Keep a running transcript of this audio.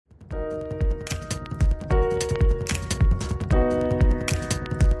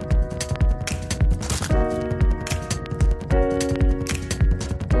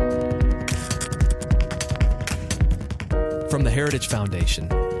the Heritage Foundation.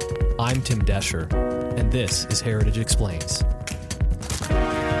 I'm Tim Desher, and this is Heritage Explains.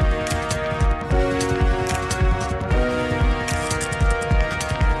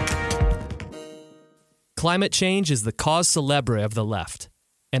 Climate change is the cause célèbre of the left,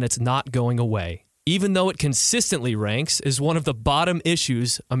 and it's not going away, even though it consistently ranks as one of the bottom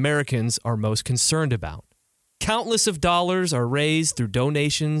issues Americans are most concerned about. Countless of dollars are raised through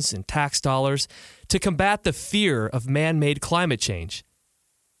donations and tax dollars to combat the fear of man-made climate change.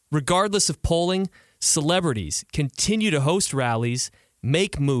 Regardless of polling, celebrities continue to host rallies,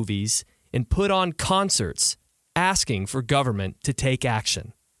 make movies, and put on concerts asking for government to take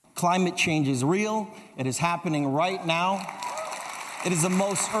action. Climate change is real. It is happening right now. It is the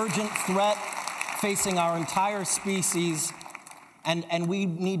most urgent threat facing our entire species, and we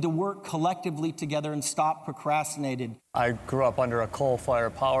need to work collectively together and stop procrastinating. I grew up under a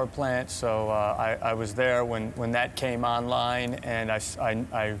coal-fired power plant, so I was there when that came online, and I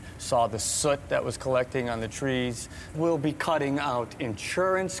saw the soot that was collecting on the trees. We'll be cutting out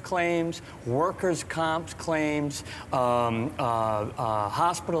insurance claims, workers' comp claims,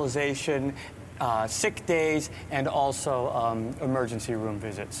 hospitalization, sick days, and also emergency room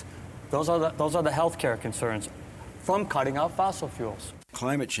visits. Those are the healthcare concerns from cutting out fossil fuels.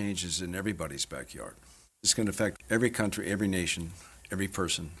 Climate change is in everybody's backyard. It's going to affect every country, every nation, every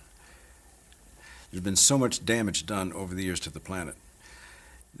person. There's been so much damage done over the years to the planet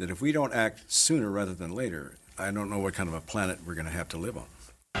that if we don't act sooner rather than later, I don't know what kind of a planet we're going to have to live on.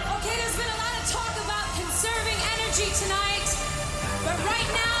 Okay, there's been a lot of talk about conserving energy tonight, but right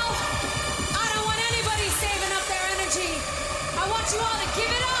now, I don't want anybody saving up their energy. I want you all to give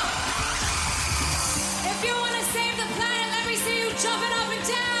it up. If you want to save the planet, let me see you jumping up and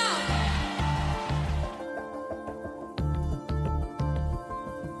down.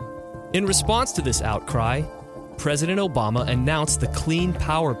 In response to this outcry, President Obama announced the Clean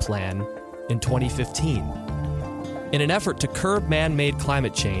Power Plan in 2015. In an effort to curb man-made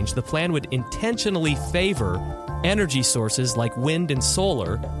climate change, the plan would intentionally favor energy sources like wind and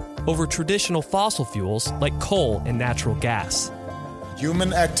solar over traditional fossil fuels like coal and natural gas.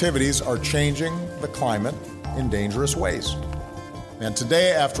 Human activities are changing the climate in dangerous ways. And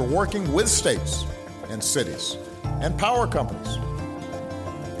today, after working with states and cities and power companies,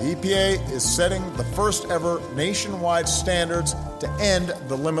 the EPA is setting the first ever nationwide standards to end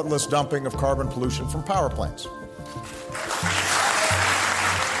the limitless dumping of carbon pollution from power plants.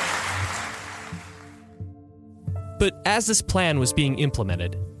 But as this plan was being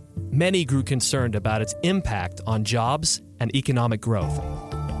implemented, many grew concerned about its impact on jobs and economic growth.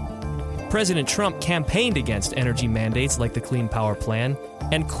 President Trump campaigned against energy mandates like the Clean Power Plan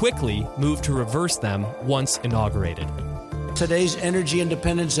and quickly moved to reverse them once inaugurated. Today's Energy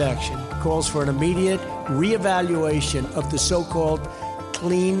Independence Action calls for an immediate reevaluation of the so-called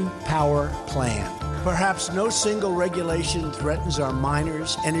Clean Power Plan. Perhaps no single regulation threatens our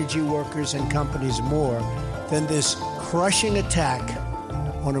miners, energy workers, and companies more than this crushing attack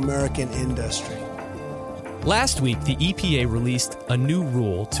on American industry. Last week, the EPA released a new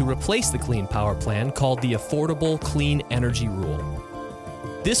rule to replace the Clean Power Plan called the Affordable Clean Energy Rule.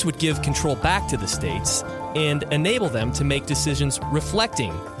 This would give control back to the states and enable them to make decisions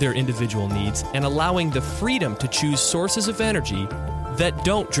reflecting their individual needs and allowing the freedom to choose sources of energy that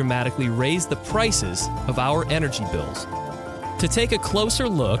don't dramatically raise the prices of our energy bills. To take a closer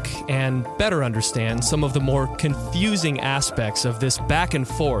look and better understand some of the more confusing aspects of this back and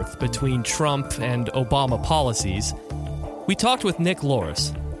forth between Trump and Obama policies, we talked with Nick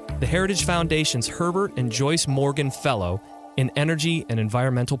Loris, the Heritage Foundation's Herbert and Joyce Morgan Fellow in Energy and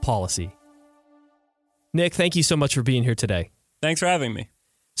Environmental Policy. Nick, thank you so much for being here today. Thanks for having me.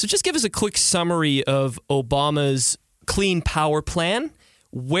 So just give us a quick summary of Obama's Clean Power Plan.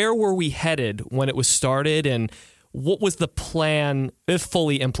 Where were we headed when it was started, and what was the plan if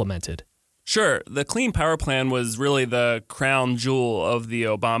fully implemented? Sure. The Clean Power Plan was really the crown jewel of the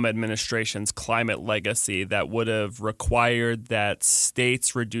Obama administration's climate legacy that would have required that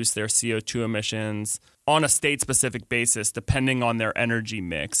states reduce their CO2 emissions on a state-specific basis depending on their energy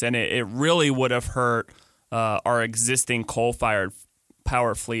mix. And it really would have hurt our existing coal-fired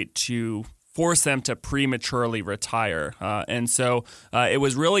power fleet to force them to prematurely retire. And so it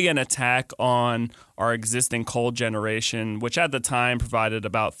was really an attack on our existing coal generation, which at the time provided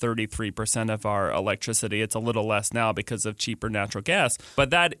about 33% of our electricity. It's a little less now because of cheaper natural gas. But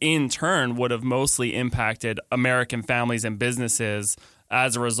that in turn would have mostly impacted American families and businesses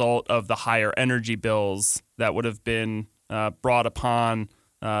as a result of the higher energy bills that would have been brought upon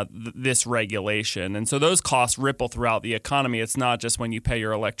this regulation. And so those costs ripple throughout the economy. It's not just when you pay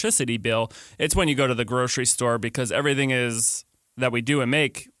your electricity bill. It's when you go to the grocery store, because everything that we do and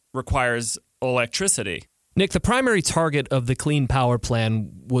make requires electricity. Nick, the primary target of the Clean Power Plan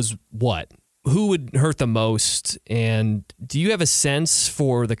was what? Who would hurt the most? And do you have a sense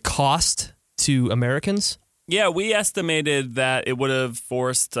for the cost to Americans? Yeah, we estimated that it would have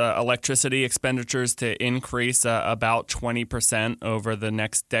forced electricity expenditures to increase about 20% over the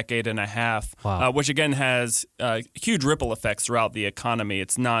next decade and a half, which again has huge ripple effects throughout the economy.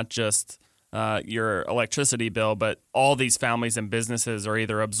 It's not just your electricity bill, but all these families and businesses are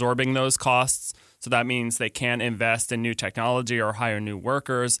either absorbing those costs, so that means they can't invest in new technology or hire new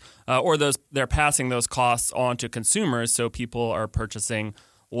workers, or they're passing those costs on to consumers, so people are purchasing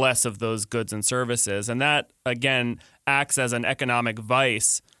less of those goods and services. And that, again, acts as an economic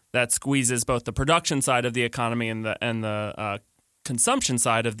vice that squeezes both the production side of the economy and the consumption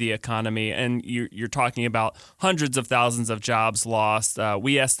side of the economy. And you're talking about hundreds of thousands of jobs lost.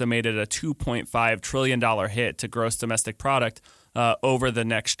 We estimated a $2.5 trillion hit to gross domestic product over the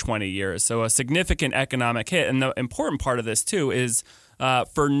next 20 years. So a significant economic hit. And the important part of this, too, is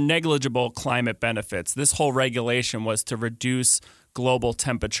for negligible climate benefits. This whole regulation was to reduce global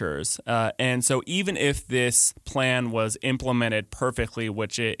temperatures. And so even if this plan was implemented perfectly,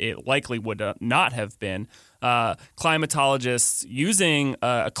 which it likely would not have been, climatologists using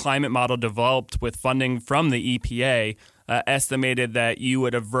a climate model developed with funding from the EPA estimated that you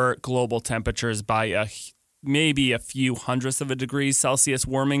would avert global temperatures by maybe a few hundredths of a degree Celsius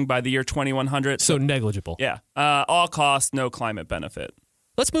warming by the year 2100. So negligible. Yeah. All cost, no climate benefit.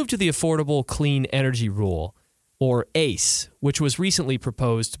 Let's move to the Affordable Clean Energy Rule, or ACE, which was recently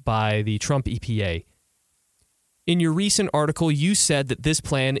proposed by the Trump EPA. In your recent article, you said that this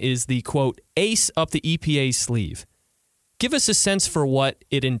plan is the, quote, ace up the EPA's sleeve. Give us a sense for what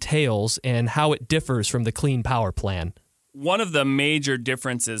it entails and how it differs from the Clean Power Plan. One of the major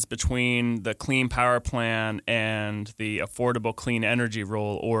differences between the Clean Power Plan and the Affordable Clean Energy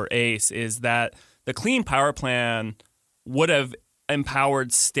Rule, or ACE, is that the Clean Power Plan would have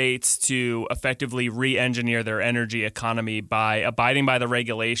empowered states to effectively re-engineer their energy economy by abiding by the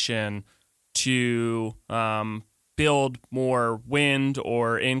regulation to build more wind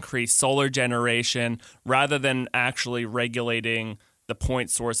or increase solar generation rather than actually regulating the point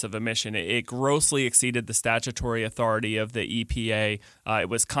source of emission. It grossly exceeded the statutory authority of the EPA. It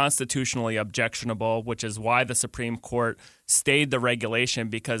was constitutionally objectionable, which is why the Supreme Court stayed the regulation,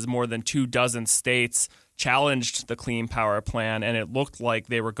 because more than 24 states challenged the Clean Power Plan, and it looked like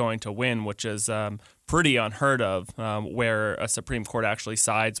they were going to win, which is pretty unheard of, where a Supreme Court actually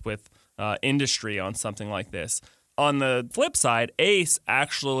sides with industry on something like this. On the flip side, ACE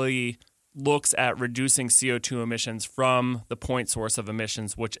actually looks at reducing CO2 emissions from the point source of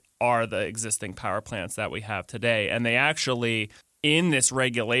emissions, which are the existing power plants that we have today. And they actually, in this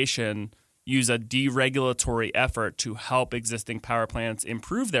regulation, use a deregulatory effort to help existing power plants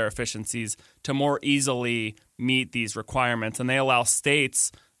improve their efficiencies to more easily meet these requirements. And they allow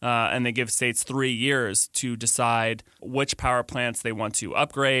states, and they give states 3 years to decide which power plants they want to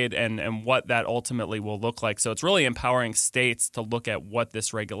upgrade and what that ultimately will look like. So it's really empowering states to look at what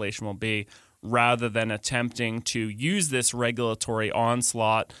this regulation will be, rather than attempting to use this regulatory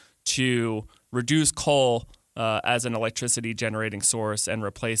onslaught to reduce coal as an electricity generating source and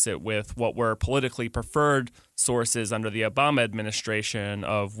replace it with what were politically preferred sources under the Obama administration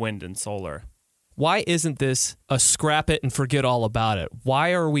of wind and solar. Why isn't this a scrap it and forget all about it?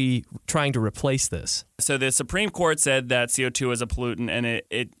 Why are we trying to replace this? So the Supreme Court said that CO2 is a pollutant, and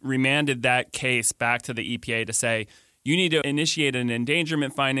it remanded that case back to the EPA to say, you need to initiate an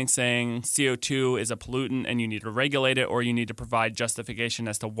endangerment finding saying CO2 is a pollutant and you need to regulate it, or you need to provide justification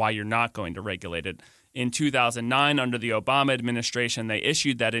as to why you're not going to regulate it. In 2009, under the Obama administration, they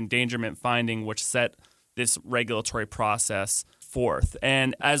issued that endangerment finding, which set this regulatory process forth.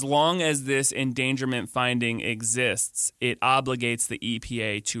 And as long as this endangerment finding exists, it obligates the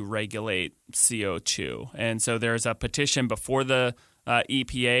EPA to regulate CO2. And so there's a petition before the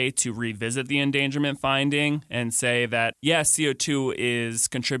EPA to revisit the endangerment finding and say that, yes, CO2 is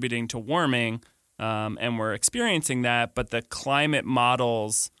contributing to warming, and we're experiencing that, but the climate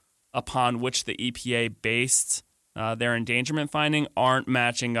models upon which the EPA based their endangerment finding aren't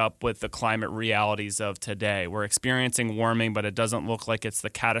matching up with the climate realities of today. We're experiencing warming, but it doesn't look like it's the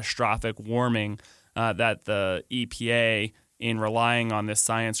catastrophic warming that the EPA, in relying on this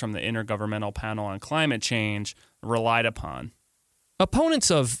science from the Intergovernmental Panel on Climate Change, relied upon. Opponents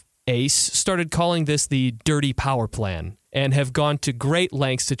of ACE started calling this the dirty power plan and have gone to great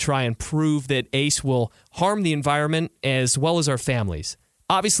lengths to try and prove that ACE will harm the environment as well as our families.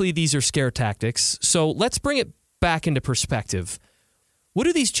 Obviously, these are scare tactics, so let's bring it back into perspective. What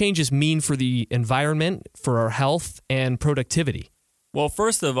do these changes mean for the environment, for our health, and productivity? Well,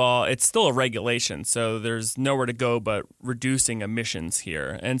 first of all, it's still a regulation, so there's nowhere to go but reducing emissions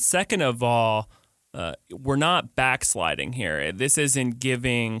here. And second of all, we're not backsliding here. This isn't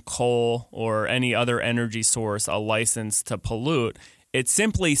giving coal or any other energy source a license to pollute. It's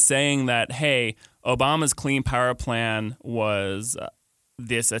simply saying that, hey, Obama's Clean Power Plan was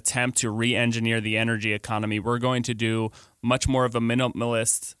this attempt to re-engineer the energy economy. We're going to do much more of a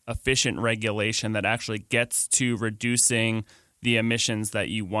minimalist, efficient regulation that actually gets to reducing the emissions that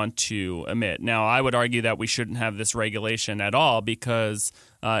you want to emit. Now, I would argue that we shouldn't have this regulation at all because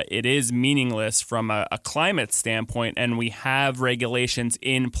it is meaningless from a climate standpoint, and we have regulations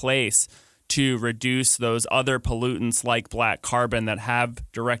in place to reduce those other pollutants like black carbon that have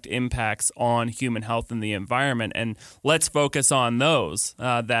direct impacts on human health and the environment. And let's focus on those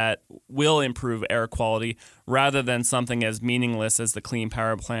that will improve air quality rather than something as meaningless as the Clean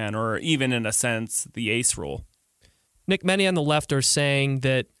Power Plan or even, in a sense, the ACE rule. Nick, many on the left are saying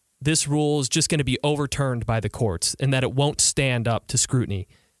that this rule is just going to be overturned by the courts and that it won't stand up to scrutiny.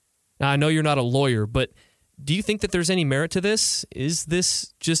 Now, I know you're not a lawyer, but do you think that there's any merit to this? Is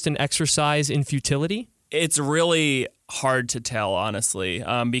this just an exercise in futility? It's really hard to tell, honestly,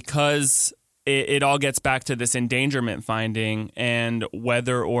 because it all gets back to this endangerment finding and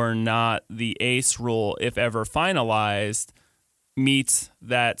whether or not the ACE rule, if ever finalized, meets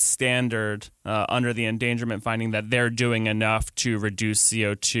that standard under the endangerment finding that they're doing enough to reduce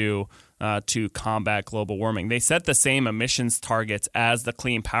CO2 to combat global warming. They set the same emissions targets as the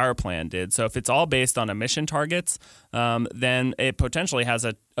Clean Power Plan did. So if it's all based on emission targets, then it potentially has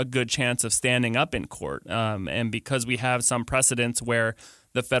a good chance of standing up in court. And because we have some precedents where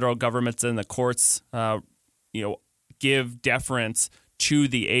the federal governments and the courts, give deference to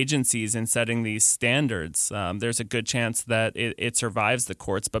the agencies in setting these standards, there's a good chance that it survives the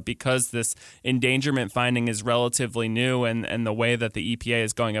courts. But because this endangerment finding is relatively new and the way that the EPA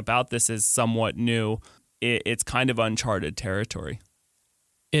is going about this is somewhat new, it's kind of uncharted territory.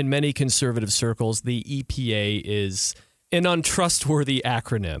 In many conservative circles, the EPA is an untrustworthy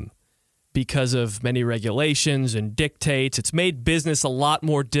acronym because of many regulations and dictates. It's made business a lot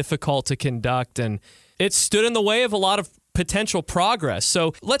more difficult to conduct, and it's stood in the way of a lot of potential progress.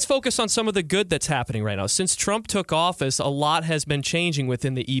 So let's focus on some of the good that's happening right now. Since Trump took office, a lot has been changing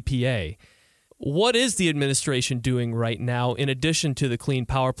within the EPA. What is the administration doing right now in addition to the Clean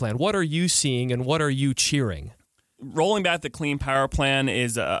Power Plan? What are you seeing and what are you cheering? Rolling back the Clean Power Plan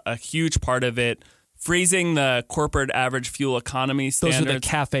is a huge part of it. Freezing the corporate average fuel economy standards. Those are the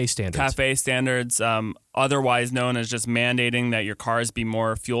CAFE standards. CAFE standards, otherwise known as just mandating that your cars be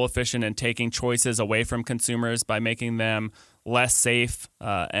more fuel efficient and taking choices away from consumers by making them less safe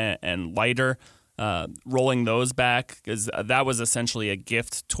and lighter. Rolling those back, because that was essentially a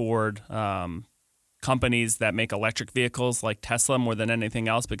gift toward companies that make electric vehicles like Tesla more than anything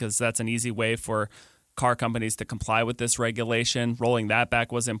else, because that's an easy way for car companies to comply with this regulation. Rolling that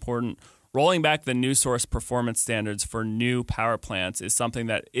back was important. Rolling back the new source performance standards for new power plants is something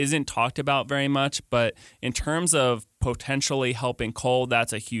that isn't talked about very much, but in terms of potentially helping coal,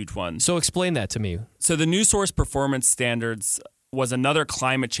 that's a huge one. So explain that to me. So the new source performance standards was another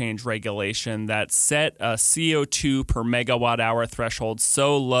climate change regulation that set a CO2 per megawatt hour threshold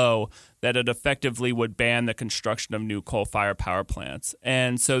so low that it effectively would ban the construction of new coal-fired power plants.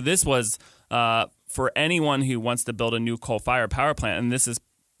 And so this was for anyone who wants to build a new coal-fired power plant, and this is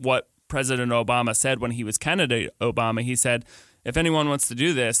what President Obama said when he was candidate Obama. He said, if anyone wants to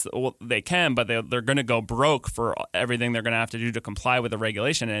do this, well, they can, but they're going to go broke for everything they're going to have to do to comply with the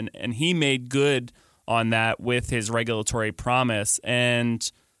regulation. And he made good on that with his regulatory promise. And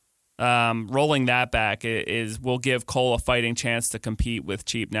rolling that back will give coal a fighting chance to compete with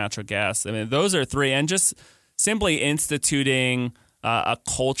cheap natural gas. I mean, those are three. And just simply instituting a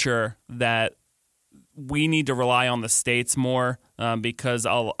culture that we need to rely on the states more because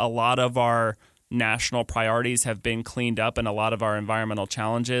a lot of our national priorities have been cleaned up and a lot of our environmental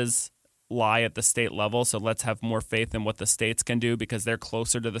challenges lie at the state level. So let's have more faith in what the states can do because they're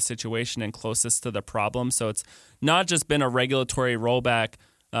closer to the situation and closest to the problem. So it's not just been a regulatory rollback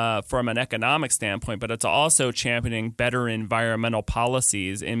from an economic standpoint, but it's also championing better environmental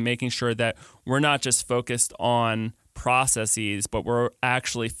policies and making sure that we're not just focused on processes, but we're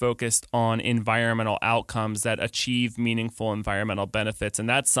actually focused on environmental outcomes that achieve meaningful environmental benefits. And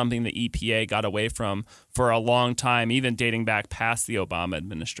that's something the EPA got away from for a long time, even dating back past the Obama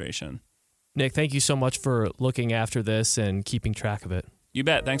administration. Nick, thank you so much for looking after this and keeping track of it. You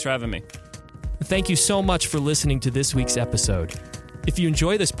bet. Thanks for having me. Thank you so much for listening to this week's episode. If you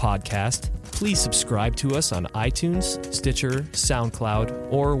enjoy this podcast, please subscribe to us on iTunes, Stitcher,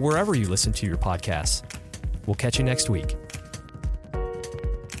 SoundCloud, or wherever you listen to your podcasts. We'll catch you next week.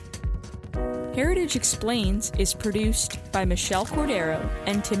 Heritage Explains is produced by Michelle Cordero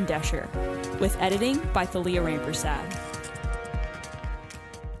and Tim Desher, with editing by Thalia Rampersad.